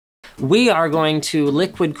we are going to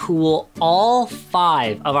liquid cool all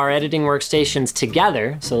 5 of our editing workstations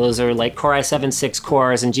together. So those are like Core i7 6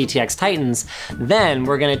 cores and GTX Titans. Then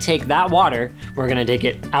we're gonna take that water, we're gonna take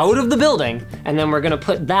it out of the building, and then we're gonna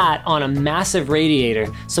put that on a massive radiator.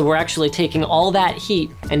 So we're actually taking all that heat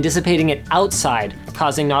and dissipating it outside,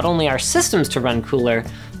 causing not only our systems to run cooler,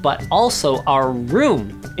 but also our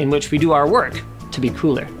room in which we do our work to be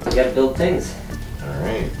cooler. You gotta build things. All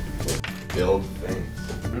right, build things.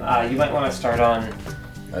 You might want to start on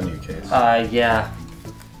a new case. Yeah.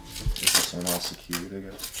 Is this one all secured, I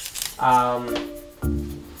guess?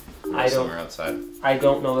 Somewhere outside. I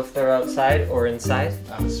don't know if they're outside or inside.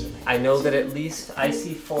 I'm assuming. I know that at least I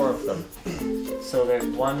see 4 of them. So there's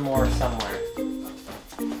one more somewhere.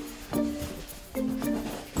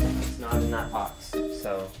 It's not in that box,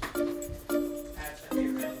 so.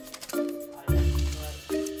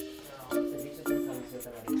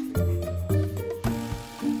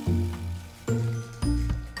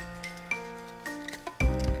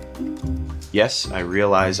 Yes, I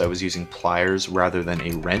realized I was using pliers rather than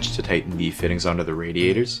a wrench to tighten the fittings onto the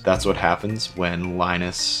radiators. That's what happens when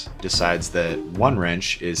Linus decides that 1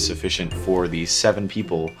 wrench is sufficient for the 7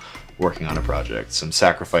 people working on a project. Some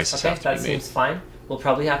sacrifices have to be made. Okay, that seems fine. We'll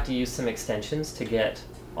probably have to use some extensions to get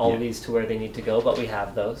all of these to where they need to go, but we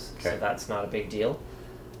have those, so that's not a big deal.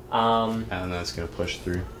 And then it's gonna push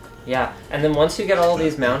through. Yeah, and then once you get all of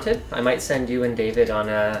these mounted, I might send you and David on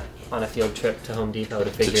a field trip to Home Depot to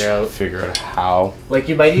figure out how. Like,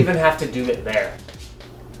 you might even have to do it there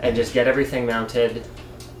and just get everything mounted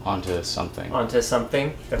onto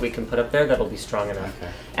something that we can put up there that'll be strong enough.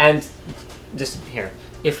 Okay. And just here,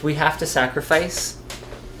 if we have to sacrifice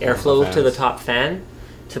airflow to the top fan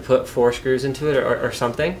to put 4 screws into it or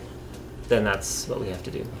something, then that's what we have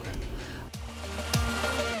to do. Okay.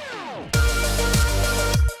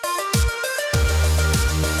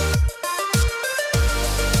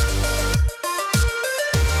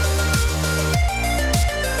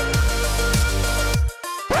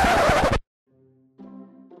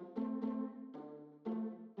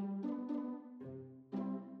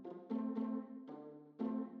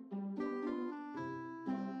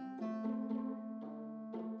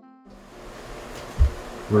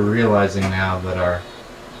 We're realizing now that our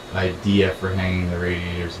idea for hanging the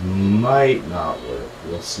radiators might not work.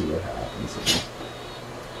 We'll see what happens.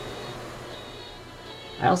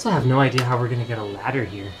 I also have no idea how we're going to get a ladder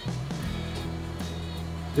here.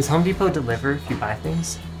 Does Home Depot deliver if you buy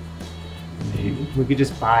things? Maybe. We could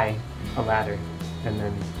just buy a ladder and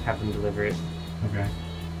then have them deliver it. Okay.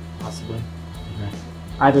 Possibly. Okay.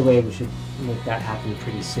 Either way, we should make that happen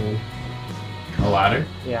pretty soon. A ladder?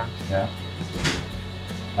 Yeah. Yeah.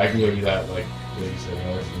 I can go do that, like you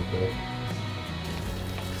said,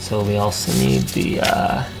 So we also need the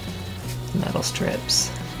metal strips.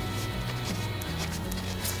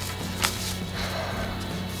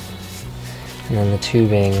 And then the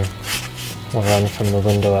tubing will run from the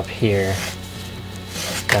window up here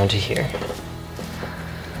down to here.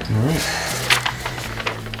 Alright.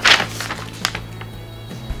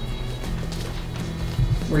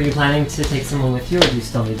 Were you planning to take someone with you, or do you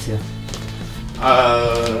still need to? I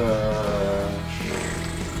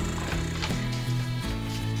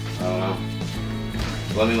don't know.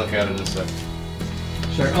 Let me look at it in a sec.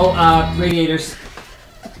 Sure. Oh, radiators.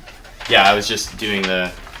 Yeah, I was just doing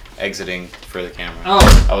the exiting for the camera.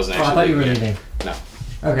 Oh. I wasn't actually. I thought you were leaving. No.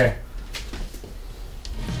 Okay.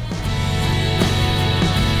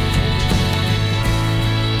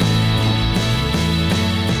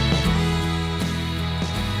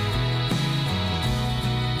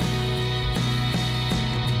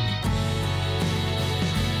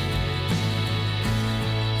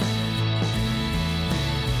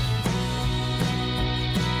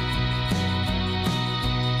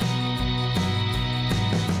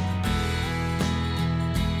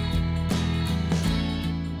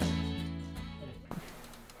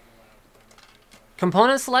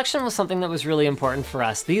 Component selection was something that was really important for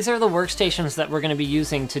us. These are the workstations that we're going to be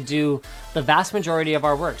using to do the vast majority of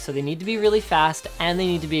our work. So they need to be really fast and they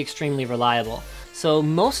need to be extremely reliable. So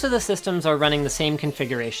most of the systems are running the same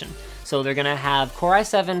configuration. So they're going to have Core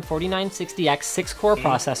i7 4960X 6-core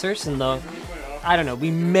processors, and I don't know,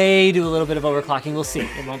 we may do a little bit of overclocking, we'll see,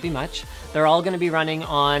 it won't be much. They're all going to be running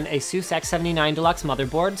on a ASUS X79 Deluxe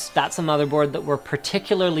motherboards. That's a motherboard that we're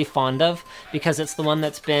particularly fond of because it's the one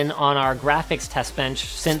that's been on our graphics test bench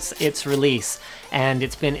since its release, and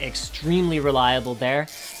it's been extremely reliable there.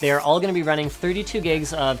 They're all going to be running 32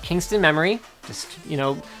 gigs of Kingston memory, just, you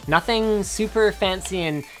know, nothing super fancy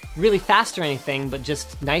and really fast or anything, but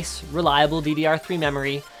just nice, reliable DDR3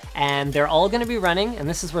 memory. and they're all going to be running, and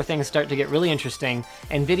this is where things start to get really interesting,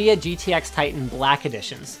 NVIDIA GTX Titan Black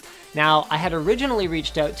Editions. Now, I had originally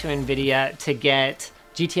reached out to NVIDIA to get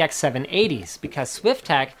GTX 780s because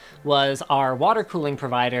SwiftTech was our water cooling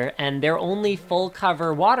provider, and their only full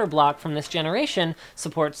cover water block from this generation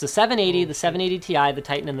supports the 780, the 780 Ti, the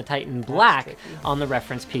Titan, and the Titan Black on the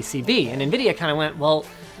reference PCB. And NVIDIA kind of went, well,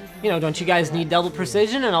 you know, don't you guys need double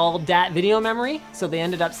precision and all DAT video memory? So they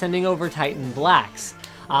ended up sending over Titan Blacks.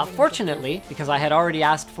 Fortunately, because I had already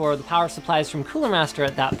asked for the power supplies from Cooler Master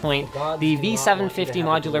at that point, the V750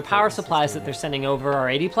 modular power supplies that they're sending over are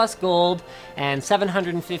 80 plus gold, and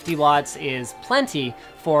 750 watts is plenty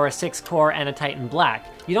for a 6-core and a Titan Black.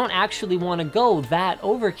 You don't actually want to go that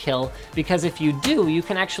overkill, because if you do, you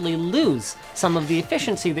can actually lose some of the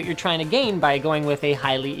efficiency that you're trying to gain by going with a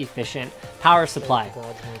highly efficient power supply.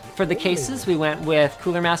 For the cases, we went with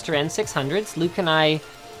Cooler Master N600s. Luke and I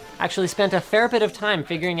actually spent a fair bit of time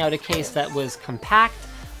figuring out a case that was compact,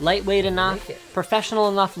 lightweight enough, professional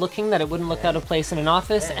enough looking that it wouldn't look out of place in an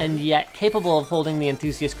office, and yet capable of holding the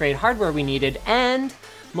enthusiast grade hardware we needed, and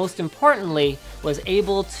most importantly, was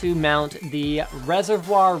able to mount the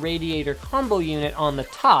reservoir radiator combo unit on the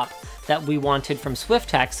top that we wanted from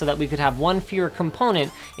SwiftTech, so that we could have one fewer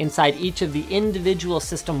component inside each of the individual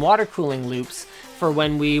system water cooling loops for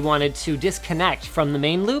when we wanted to disconnect from the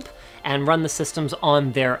main loop and run the systems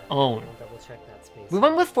on their own. We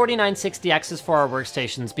went with 4960Xs for our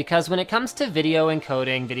workstations because when it comes to video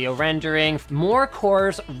encoding, video rendering, more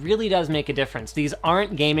cores really does make a difference. These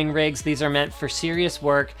aren't gaming rigs, these are meant for serious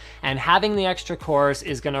work, and having the extra cores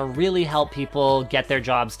is gonna really help people get their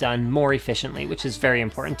jobs done more efficiently, which is very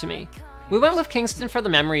important to me. We went with Kingston for the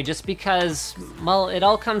memory just because, well, it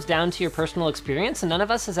all comes down to your personal experience, and none of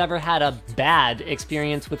us has ever had a bad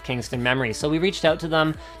experience with Kingston memory. So we reached out to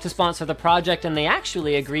them to sponsor the project, and they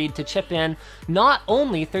actually agreed to chip in not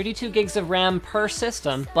only 32 gigs of RAM per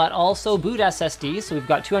system, but also boot SSDs. So we've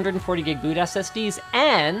got 240 gig boot SSDs,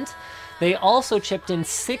 and they also chipped in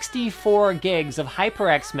 64 gigs of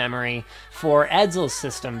HyperX memory for Edsel's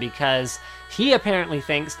system, because he apparently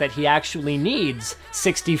thinks that he actually needs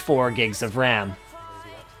 64 gigs of RAM.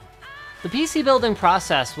 The PC building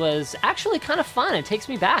process was actually kind of fun. It takes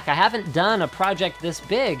me back. I haven't done a project this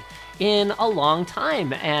big in a long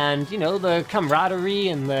time, and you know, the camaraderie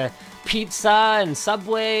and the pizza and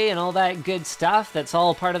Subway and all that good stuff that's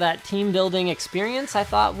all part of that team building experience, I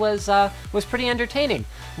thought was pretty entertaining.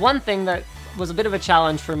 One thing that was a bit of a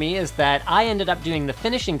challenge for me is that I ended up doing the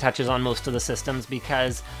finishing touches on most of the systems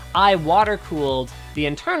because I water cooled the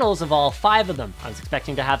internals of all 5 of them. I was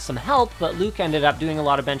expecting to have some help, but Luke ended up doing a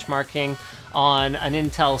lot of benchmarking on an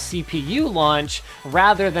Intel CPU launch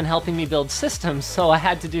rather than helping me build systems, so I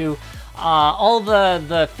had to do all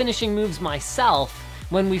the finishing moves myself.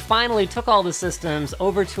 When we finally took all the systems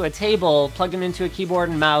over to a table, plugged them into a keyboard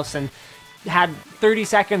and mouse, and had 30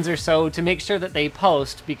 seconds or so to make sure that they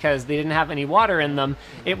post because they didn't have any water in them,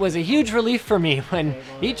 it was a huge relief for me when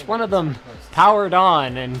each one of them powered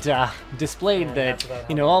on and displayed that,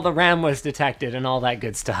 you know, all the RAM was detected and all that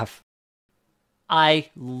good stuff. I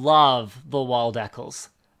love the wall decals.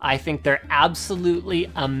 I think they're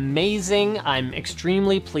absolutely amazing. I'm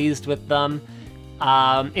extremely pleased with them.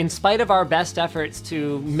 In spite of our best efforts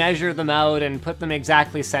to measure them out and put them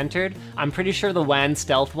exactly centered, I'm pretty sure the WAN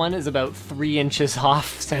Stealth one is about 3 inches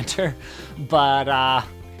off center, but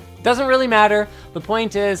doesn't really matter. The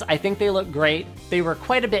point is, I think they look great. They were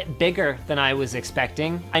quite a bit bigger than I was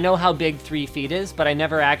expecting. I know how big 3 feet is, but I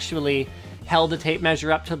never actually held a tape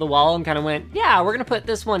measure up to the wall and kind of went, yeah, we're gonna put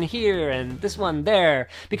this one here and this one there,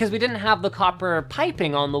 because we didn't have the copper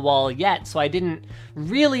piping on the wall yet, so I didn't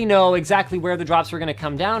really know exactly where the drops were gonna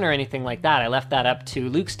come down or anything like that. I left that up to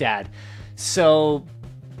Luke's dad. So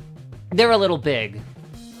they're a little big,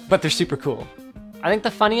 but they're super cool. I think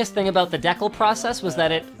the funniest thing about the decal process was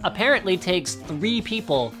that it apparently takes 3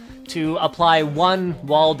 people to apply one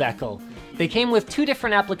wall decal. They came with 2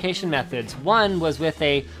 different application methods. One was with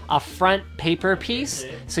a front paper piece,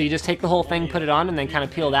 so you just take the whole thing, put it on, and then kind of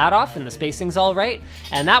peel that off, and the spacing's all right.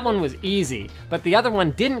 And that one was easy. But the other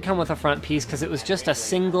one didn't come with a front piece because it was just a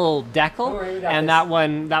single decal, and that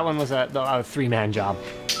one was a 3-man job.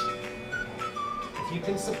 If you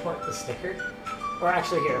can support the sticker, or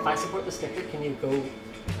actually here, if I support the sticker, can you go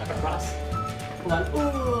across? Hold on. Ooh.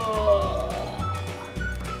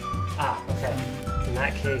 Ah, okay. In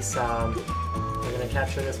that case, we're going to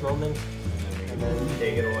capture this moment, and then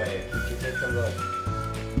Take it away. you take the rope.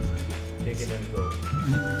 Take it and go.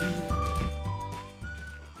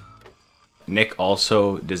 Nick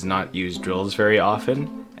also does not use drills very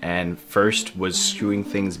often, and first was screwing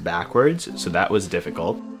things backwards, so that was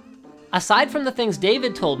difficult. Aside from the things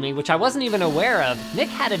David told me, which I wasn't even aware of, Nick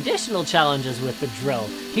had additional challenges with the drill.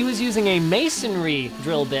 He was using a masonry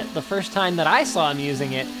drill bit the first time that I saw him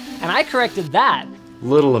using it, and I corrected that.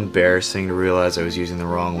 Little embarrassing to realize I was using the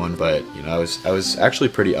wrong one, but you know, I was actually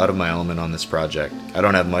pretty out of my element on this project. I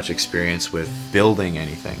don't have much experience with building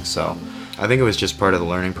anything, so I think it was just part of the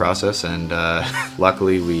learning process, and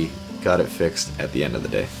luckily we got it fixed at the end of the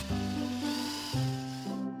day.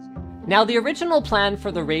 Now, the original plan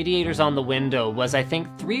for the radiators on the window was, I think,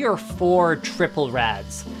 3 or 4 triple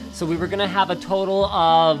rads. So we were gonna have a total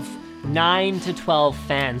of 9 to 12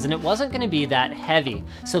 fans, and it wasn't gonna be that heavy.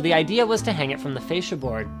 So the idea was to hang it from the fascia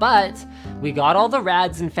board, but we got all the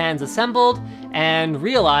rads and fans assembled and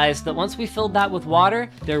realized that once we filled that with water,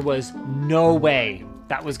 there was no way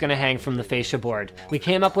that was gonna hang from the fascia board. We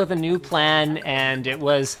came up with a new plan, and it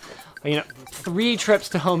was, you know, 3 trips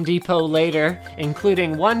to Home Depot later,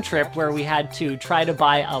 including one trip where we had to try to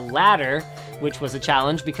buy a ladder, which was a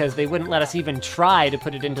challenge because they wouldn't let us even try to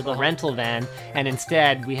put it into the rental van, and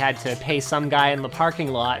instead we had to pay some guy in the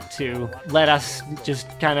parking lot to let us just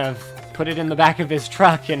kind of put it in the back of his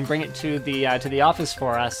truck and bring it to the office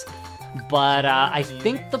for us. But I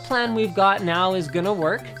think the plan we've got now is gonna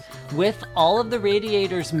work. With all of the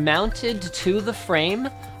radiators mounted to the frame,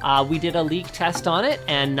 we did a leak test on it,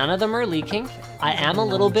 and none of them are leaking. I am a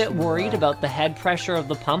little bit worried about the head pressure of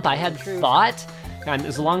the pump. I had thought, and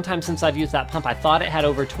it's a long time since I've used that pump, I thought it had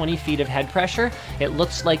over 20 feet of head pressure. It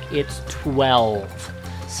looks like it's 12.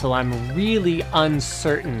 So I'm really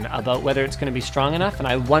uncertain about whether it's gonna be strong enough, and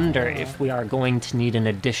I wonder if we are going to need an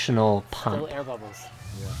additional pump. Little air bubbles.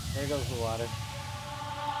 Yeah. There goes the water.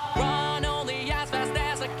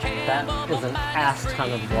 That is an ass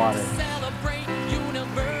ton of water.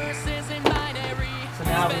 So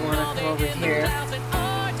now we want to come over here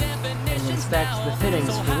and inspect the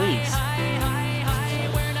fittings for leaks.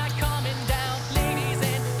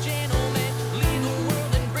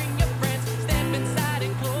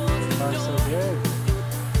 Far so good.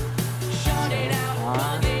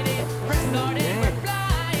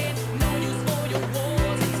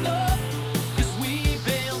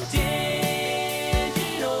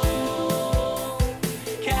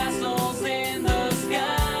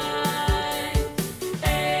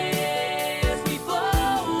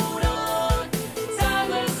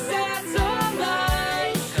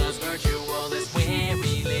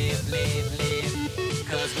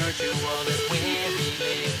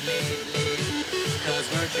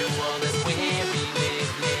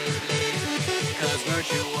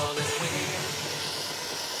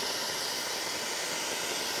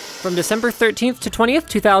 From December 13th to 20th,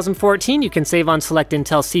 2014, you can save on select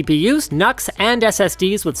Intel CPUs, NUCs, and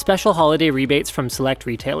SSDs with special holiday rebates from select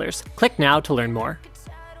retailers. Click now to learn more.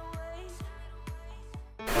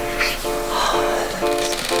 Oh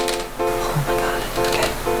my god, okay.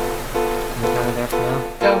 Are you kind of there for now?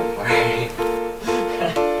 Don't worry.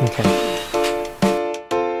 Okay.